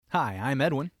Hi, I'm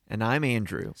Edwin. And I'm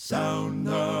Andrew. Sound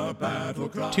the battle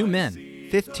cry. 2 men,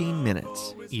 15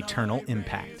 minutes. eternal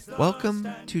impact. Welcome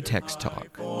to Text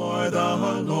Talk. For the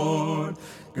Lord,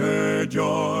 gird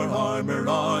your armor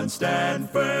on, stand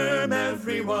firm,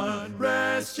 everyone.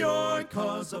 Rest your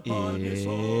cause upon His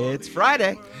holy. It's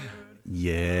Friday.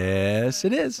 Yes,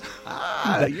 it is.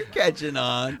 You're catching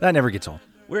on. That never gets old.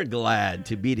 We're glad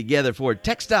to be together for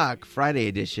Text Talk Friday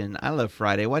edition. I love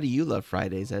Friday. Why do you love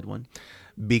Fridays, Edwin?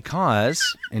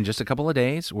 Because in just a couple of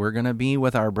days, we're going to be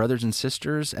with our brothers and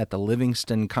sisters at the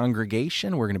Livingston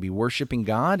congregation. We're going to be worshiping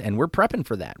God, and we're prepping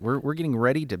for that. We're getting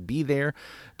ready to be there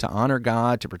to honor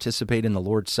God, to participate in the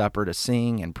Lord's Supper, to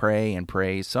sing and pray and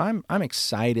praise. So I'm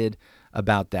excited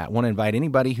about that. I want to invite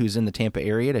anybody who's in the Tampa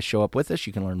area to show up with us.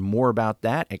 You can learn more about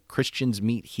that at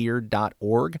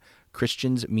christiansmeethere.org,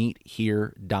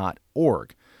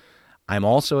 christiansmeethere.org. I'm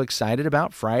also excited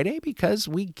about Friday because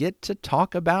we get to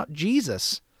talk about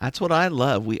Jesus. That's what I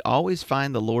love. We always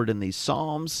find the Lord in these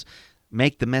Psalms,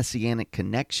 make the messianic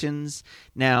connections.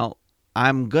 Now,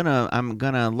 I'm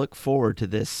gonna look forward to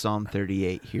this Psalm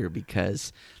 38 here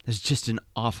because there's just an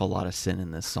awful lot of sin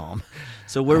in this psalm.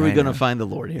 So where are we going to find the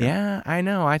Lord here? Yeah, I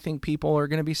know. I think people are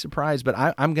going to be surprised, but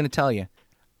I'm going to tell you,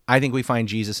 I think we find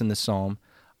Jesus in this psalm.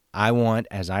 I want,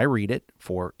 as I read it,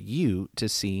 for you to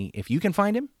see if you can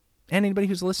find him and anybody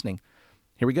who's listening.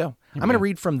 Here we go. I'm going to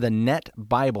read from the Net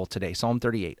Bible today, Psalm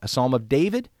 38, a psalm of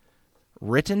David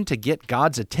written to get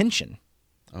God's attention.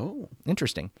 Oh.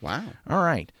 Interesting. Wow. All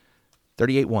right.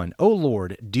 38:1. O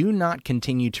Lord, do not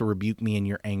continue to rebuke me in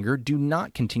your anger. Do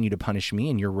not continue to punish me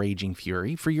in your raging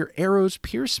fury, for your arrows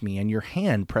pierce me and your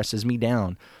hand presses me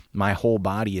down. My whole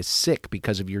body is sick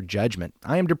because of your judgment.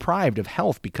 I am deprived of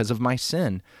health because of my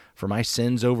sin, for my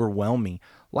sins overwhelm me.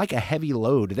 Like a heavy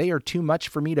load, they are too much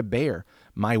for me to bear.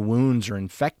 My wounds are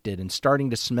infected and starting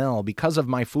to smell because of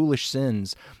my foolish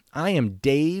sins. I am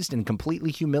dazed and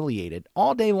completely humiliated.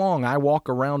 All day long I walk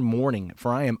around mourning,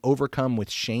 for I am overcome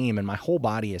with shame and my whole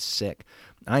body is sick.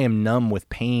 I am numb with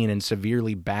pain and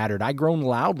severely battered. I groan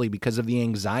loudly because of the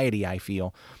anxiety I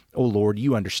feel. O Lord,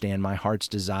 you understand my heart's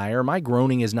desire. My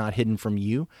groaning is not hidden from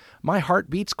you. My heart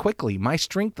beats quickly. My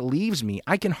strength leaves me.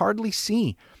 I can hardly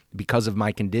see. Because of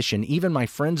my condition, even my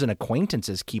friends and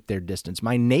acquaintances keep their distance.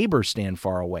 My neighbors stand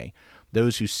far away.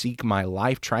 Those who seek my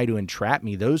life try to entrap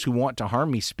me. Those who want to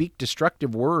harm me speak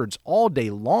destructive words. All day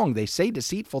long they say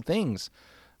deceitful things.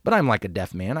 But I'm like a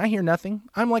deaf man. I hear nothing.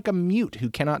 I'm like a mute who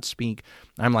cannot speak.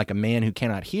 I'm like a man who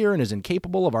cannot hear and is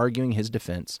incapable of arguing his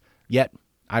defense. Yet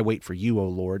I wait for you, O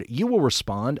Lord. You will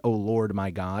respond, O Lord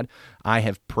my God. I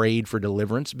have prayed for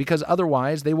deliverance, because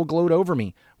otherwise they will gloat over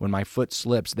me. When my foot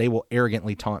slips, they will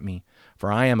arrogantly taunt me. For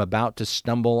I am about to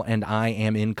stumble, and I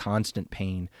am in constant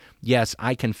pain. Yes,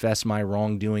 I confess my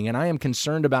wrongdoing, and I am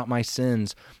concerned about my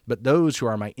sins. But those who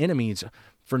are my enemies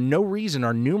for no reason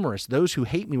are numerous. Those who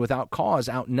hate me without cause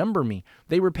outnumber me.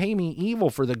 They repay me evil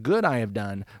for the good I have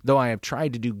done. Though I have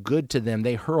tried to do good to them,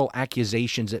 they hurl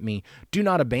accusations at me. Do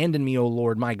not abandon me, O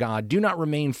Lord, my God. Do not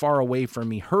remain far away from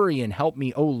me. Hurry and help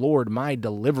me, O Lord, my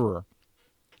deliverer.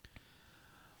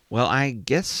 Well, I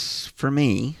guess for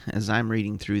me, as I'm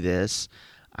reading through this,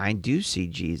 I do see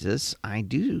Jesus. I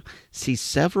do see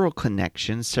several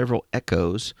connections, several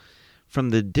echoes from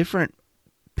the different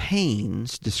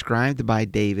pains described by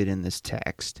David in this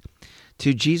text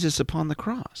to Jesus upon the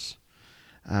cross.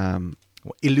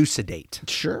 Elucidate.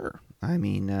 Sure. I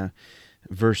mean,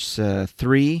 verse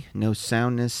 3, no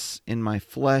soundness in my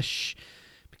flesh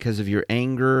because of your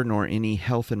anger, nor any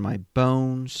health in my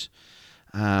bones.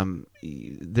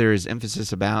 There is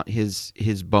emphasis about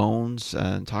his bones,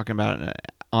 talking about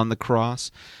on the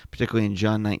cross, particularly in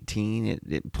John 19.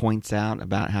 It points out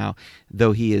about how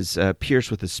though he is pierced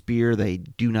with a spear, they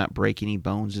do not break any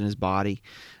bones in his body,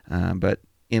 but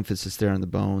emphasis there on the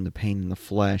bone, the pain in the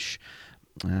flesh.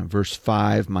 Verse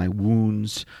 5, my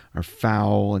wounds are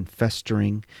foul and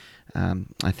festering.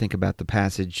 I think about the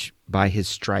passage, by his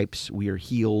stripes we are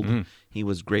healed. He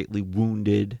was greatly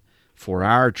wounded for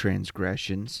our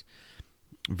transgressions.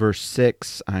 Verse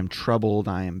 6, I'm troubled,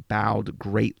 I am bowed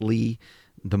greatly,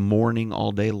 the mourning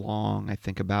all day long. I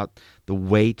think about the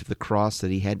weight of the cross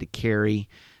that he had to carry.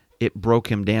 It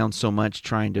broke him down so much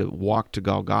trying to walk to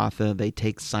Golgotha. They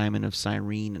take Simon of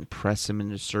Cyrene and press him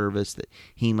into service that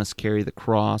he must carry the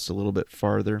cross a little bit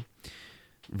farther.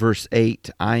 Verse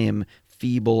 8, I am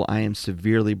feeble, I am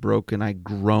severely broken, I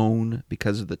groan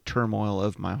because of the turmoil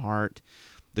of my heart.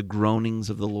 The groanings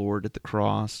of the Lord at the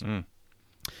cross.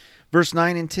 Verse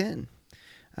 9 and 10.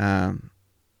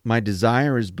 My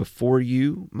desire is before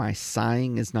you. My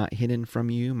sighing is not hidden from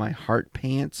you. My heart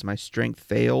pants. My strength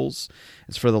fails.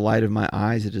 As for the light of my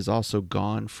eyes, it is also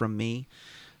gone from me.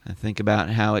 I think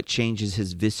about how it changes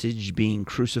his visage being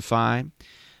crucified.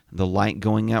 The light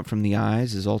going out from the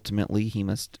eyes is ultimately he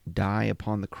must die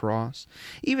upon the cross.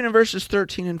 Even in verses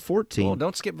 13 and 14. Well,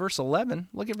 don't skip verse 11.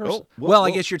 Look at verse... Oh, well,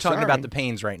 I guess you're talking sorry. about the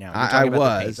pains right now. You're I talking about the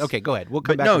was. pains. Okay, go ahead. We'll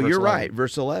come But back no, to verse you're 11. right.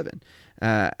 Verse 11.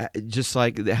 Just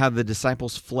like how the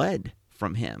disciples fled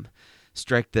from him.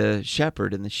 Strike the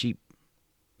shepherd and the sheep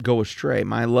go astray.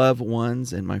 My loved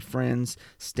ones and my friends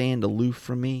stand aloof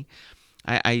from me.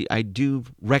 I do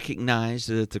recognize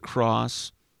that at the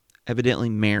cross, evidently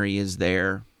Mary is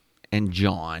there and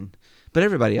John, but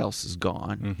everybody else is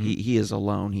gone. Mm-hmm. He is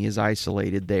alone. He is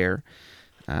isolated there.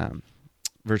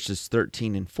 Verses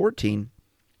 13 and 14,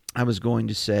 I was going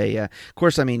to say, of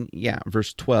course,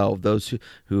 verse 12, those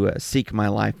who seek my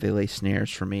life, they lay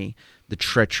snares for me. The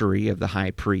treachery of the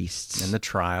high priests. And the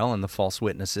trial and the false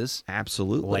witnesses.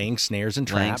 Absolutely. Laying snares and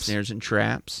traps. Laying snares and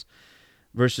traps.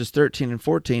 Verses 13 and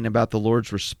 14 about the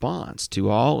Lord's response to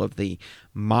all of the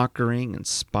mocking and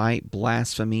spite,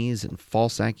 blasphemies, and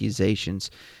false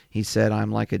accusations. He said, I'm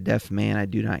like a deaf man, I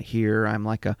do not hear. I'm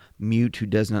like a mute who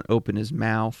does not open his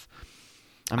mouth.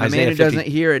 I'm a man who doesn't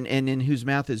hear and in whose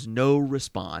mouth is no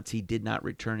response. He did not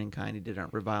return in kind. He did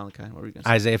not revile in kind. What were you going to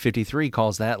say? Isaiah 53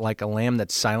 calls that like a lamb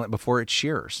that's silent before its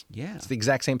shearers. Yeah. It's the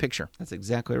exact same picture. That's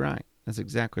exactly right.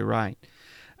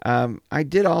 I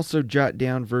did also jot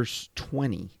down verse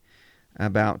 20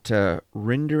 about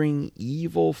rendering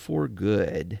evil for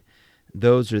good.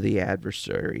 Those are the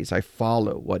adversaries. I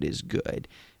follow what is good.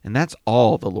 And that's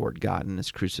all the Lord God in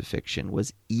his crucifixion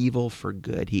was evil for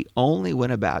good. He only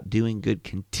went about doing good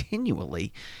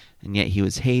continually, and yet he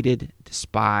was hated,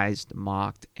 despised,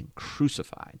 mocked, and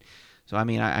crucified. So,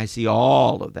 I see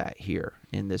all of that here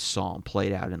in this psalm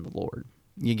played out in the Lord.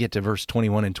 You get to verse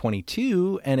 21 and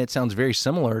 22, and it sounds very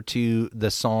similar to the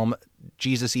psalm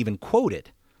Jesus even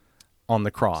quoted on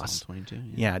the cross. Psalm 22,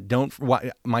 yeah.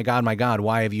 My God,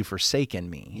 why have you forsaken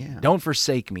me? Yeah. Don't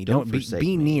forsake me. Don't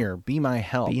be near. Be my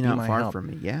help. Be not my far help. from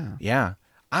me. Yeah. Yeah.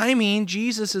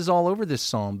 Jesus is all over this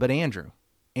psalm, but Andrew,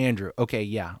 okay,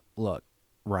 yeah, look,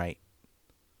 right.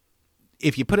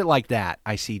 If you put it like that,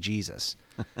 I see Jesus.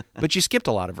 But you skipped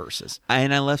a lot of verses.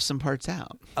 And I left some parts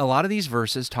out. A lot of these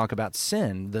verses talk about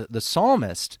sin. The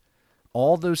psalmist,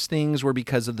 all those things were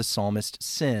because of the psalmist's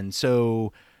sin.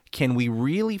 So can we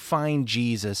really find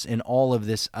Jesus in all of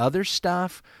this other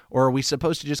stuff? Or are we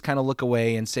supposed to just kind of look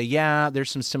away and say, yeah, there's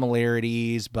some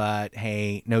similarities, but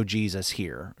hey, no Jesus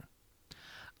here?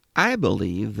 I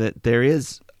believe that there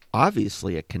is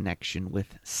obviously a connection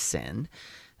with sin.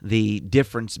 The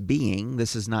difference being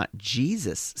this is not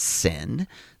Jesus' sin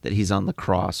that he's on the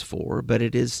cross for, but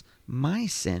it is my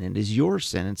sin. It is your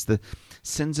sin. It's the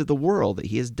sins of the world that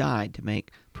he has died to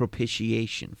make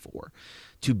propitiation for.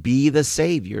 To be the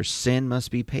Savior, sin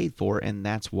must be paid for, and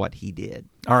that's what he did.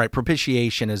 All right,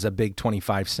 propitiation is a big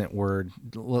 25-cent word.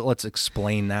 Let's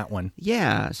explain that one.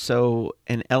 Yeah, so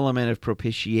an element of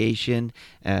propitiation,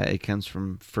 it comes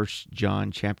from 1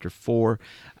 John chapter 4.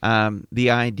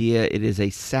 The idea, it is a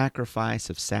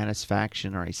sacrifice of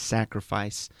satisfaction or a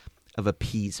sacrifice of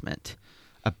appeasement.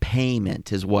 A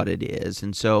payment is what it is.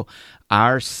 And so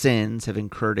our sins have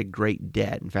incurred a great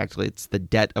debt. In fact, it's the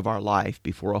debt of our life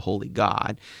before a holy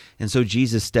God. And so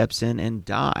Jesus steps in and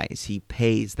dies. He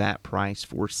pays that price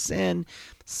for sin,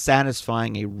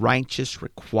 satisfying a righteous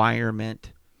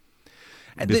requirement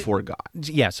before God.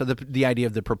 Yeah, so the idea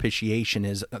of the propitiation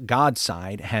is God's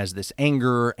side has this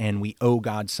anger and we owe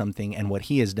God something, and what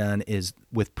he has done is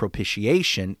with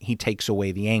propitiation, he takes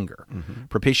away the anger. Mm-hmm.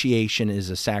 Propitiation is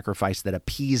a sacrifice that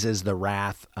appeases the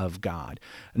wrath of God.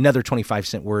 Another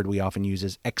 25-cent word we often use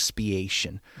is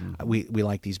expiation. Mm-hmm. We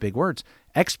like these big words.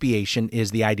 Expiation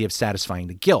is the idea of satisfying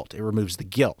the guilt. It removes the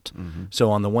guilt. Mm-hmm.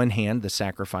 So on the one hand, the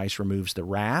sacrifice removes the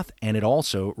wrath, and it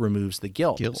also removes the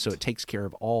guilt. So it takes care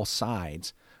of all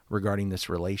sides regarding this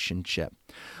relationship.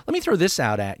 Let me throw this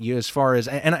out at you as far as,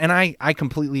 and I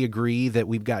completely agree that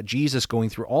we've got Jesus going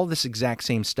through all this exact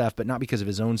same stuff, but not because of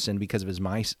his own sin, because of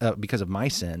my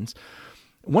sins.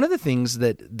 One of the things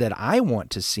that I want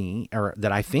to see, or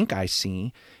that I think I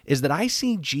see, is that I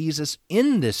see Jesus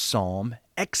in this psalm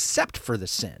except for the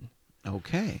sin.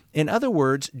 Okay. In other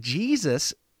words,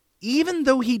 Jesus, even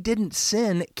though he didn't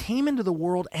sin, came into the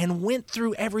world and went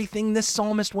through everything this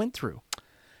psalmist went through.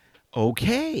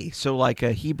 Okay. So like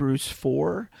Hebrews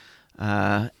 4,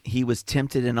 he was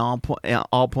tempted in all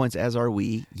points as are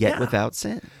we, yet without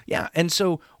sin. Yeah. And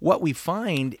so what we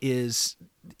find is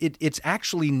it's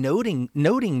actually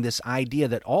noting this idea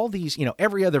that all these,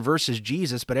 every other verse is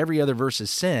Jesus, but every other verse is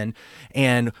sin.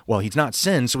 And, well, he's not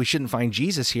sin, so we shouldn't find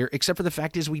Jesus here, except for the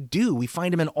fact is we do. We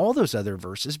find him in all those other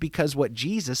verses, because what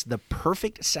Jesus, the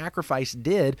perfect sacrifice,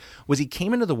 did was he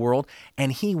came into the world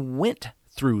and he went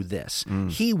through this.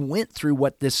 He went through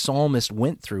what this psalmist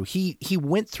went through. He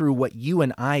went through what you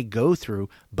and I go through,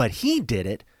 but he did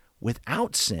it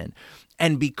without sin.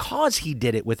 And because he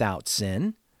did it without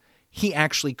sin, he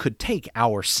actually could take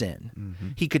our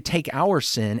sin. He could take our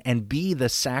sin and be the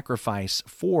sacrifice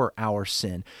for our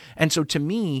sin. And so to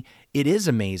me, it is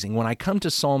amazing when I come to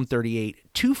Psalm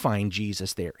 38 to find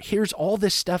Jesus there. Here's all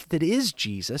this stuff that is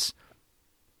Jesus,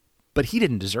 but he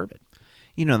didn't deserve it.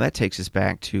 That takes us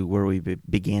back to where we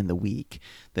began the week,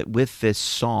 that with this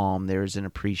psalm, there's an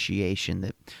appreciation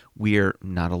that we're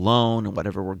not alone, and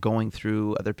whatever we're going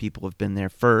through, other people have been there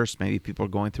first. Maybe people are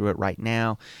going through it right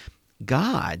now.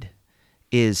 God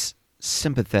is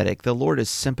sympathetic. The Lord is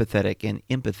sympathetic and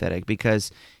empathetic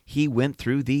because he went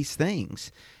through these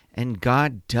things. And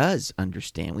God does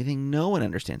understand. We think no one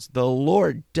understands. The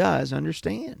Lord does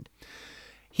understand.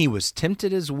 He was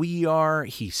tempted as we are.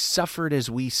 He suffered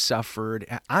as we suffered.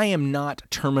 I am not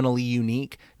terminally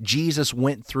unique. Jesus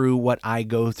went through what I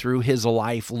go through. His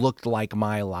life looked like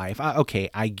my life. Okay,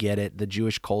 I get it. The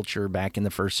Jewish culture back in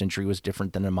the first century was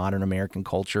different than the modern American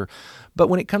culture. But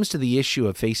when it comes to the issue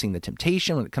of facing the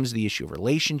temptation, when it comes to the issue of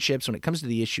relationships, when it comes to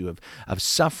the issue of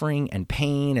suffering and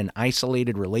pain and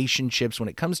isolated relationships, when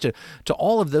it comes to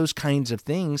all of those kinds of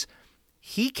things,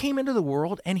 he came into the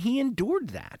world and he endured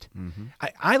that.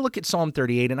 I look at Psalm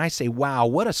 38 and I say, wow,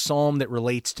 what a psalm that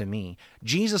relates to me.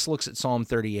 Jesus looks at Psalm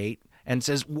 38 and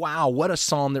says, wow, what a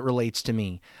psalm that relates to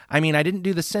me. I mean, I didn't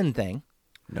do the sin thing.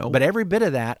 No. But every bit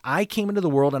of that, I came into the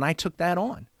world and I took that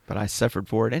on. But I suffered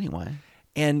for it anyway.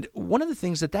 And one of the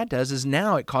things that does is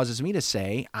now it causes me to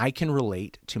say, I can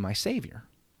relate to my Savior.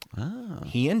 Oh.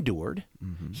 He endured.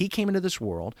 He came into this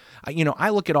world. I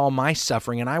look at all my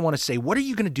suffering and I want to say, what are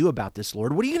you going to do about this,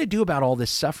 Lord? What are you going to do about all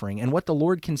this suffering? And what the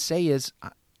Lord can say is,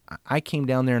 I came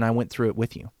down there and I went through it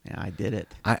with you. Yeah, I did it.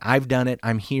 I've done it.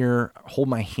 I'm here. Hold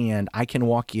my hand. I can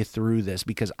walk you through this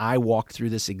because I walked through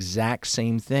this exact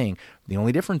same thing. The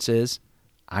only difference is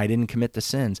I didn't commit the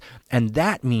sins. And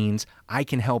that means I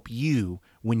can help you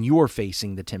when you're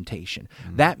facing the temptation.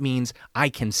 That means I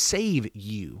can save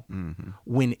you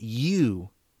when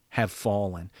you have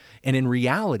fallen. And in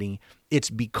reality, it's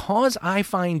because I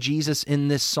find Jesus in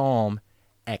this psalm,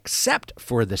 except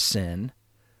for the sin,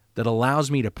 that allows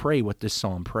me to pray what this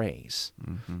psalm prays.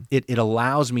 It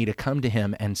allows me to come to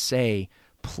him and say,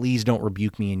 please don't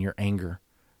rebuke me in your anger.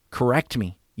 Correct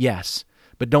me, yes,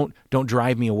 but don't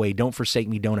drive me away. Don't forsake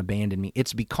me. Don't abandon me.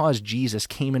 It's because Jesus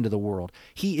came into the world.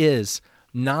 He is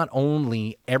not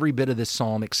only every bit of this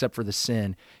psalm except for the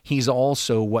sin, he's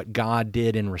also what God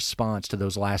did in response to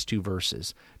those last two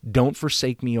verses. Don't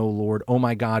forsake me, O Lord. O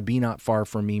my God, be not far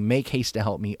from me. Make haste to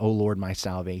help me, O Lord, my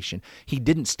salvation. He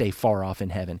didn't stay far off in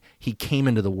heaven. He came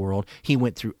into the world. He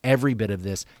went through every bit of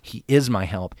this. He is my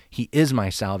help. He is my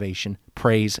salvation.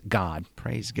 Praise God.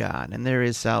 Praise God. And there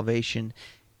is salvation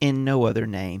in no other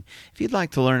name. If you'd like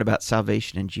to learn about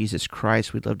salvation in Jesus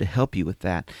Christ, we'd love to help you with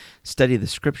that. Study the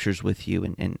Scriptures with you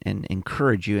and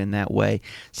encourage you in that way.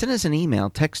 Send us an email,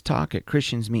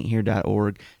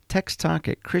 texttalk@christiansmeethere.org,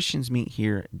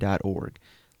 texttalk@christiansmeethere.org.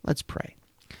 Let's pray.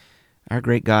 Our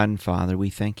great God and Father, we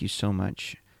thank you so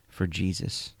much for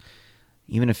Jesus.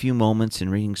 Even a few moments in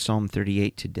reading Psalm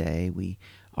 38 today, we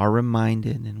are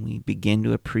reminded and we begin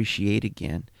to appreciate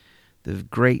again the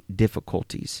great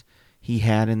difficulties he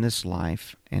had in this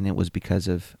life, and it was because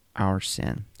of our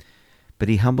sin. But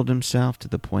he humbled himself to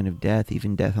the point of death,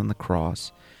 even death on the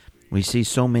cross. We see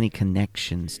so many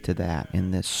connections to that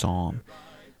in this psalm,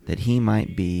 that he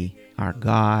might be our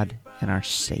God and our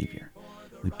Savior.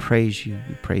 We praise you.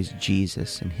 We praise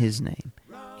Jesus in his name.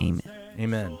 Amen.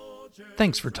 Amen.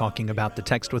 Thanks for talking about the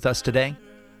text with us today.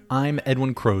 I'm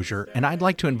Edwin Crozier, and I'd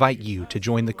like to invite you to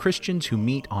join the Christians who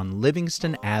meet on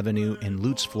Livingston Avenue in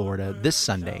Lutz, Florida this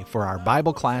Sunday for our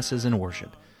Bible classes and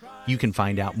worship. You can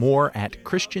find out more at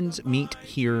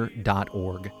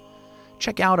christiansmeethere.org.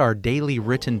 Check out our daily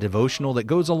written devotional that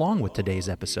goes along with today's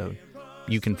episode.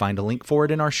 You can find a link for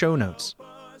it in our show notes.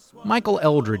 Michael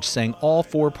Eldridge sang all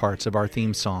 4 parts of our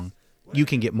theme song. You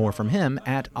can get more from him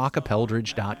at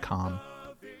acapeldridge.com.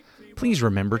 Please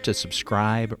remember to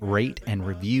subscribe, rate, and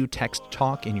review Text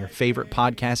Talk in your favorite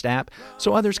podcast app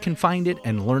so others can find it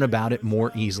and learn about it more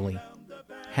easily.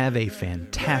 Have a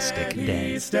fantastic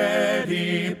day.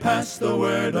 Steady, pass the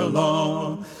word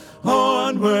along.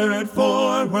 Onward,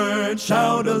 forward,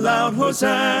 shout aloud,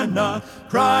 Hosanna.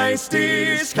 Christ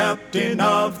is captain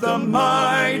of the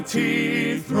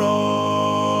mighty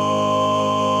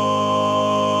throne.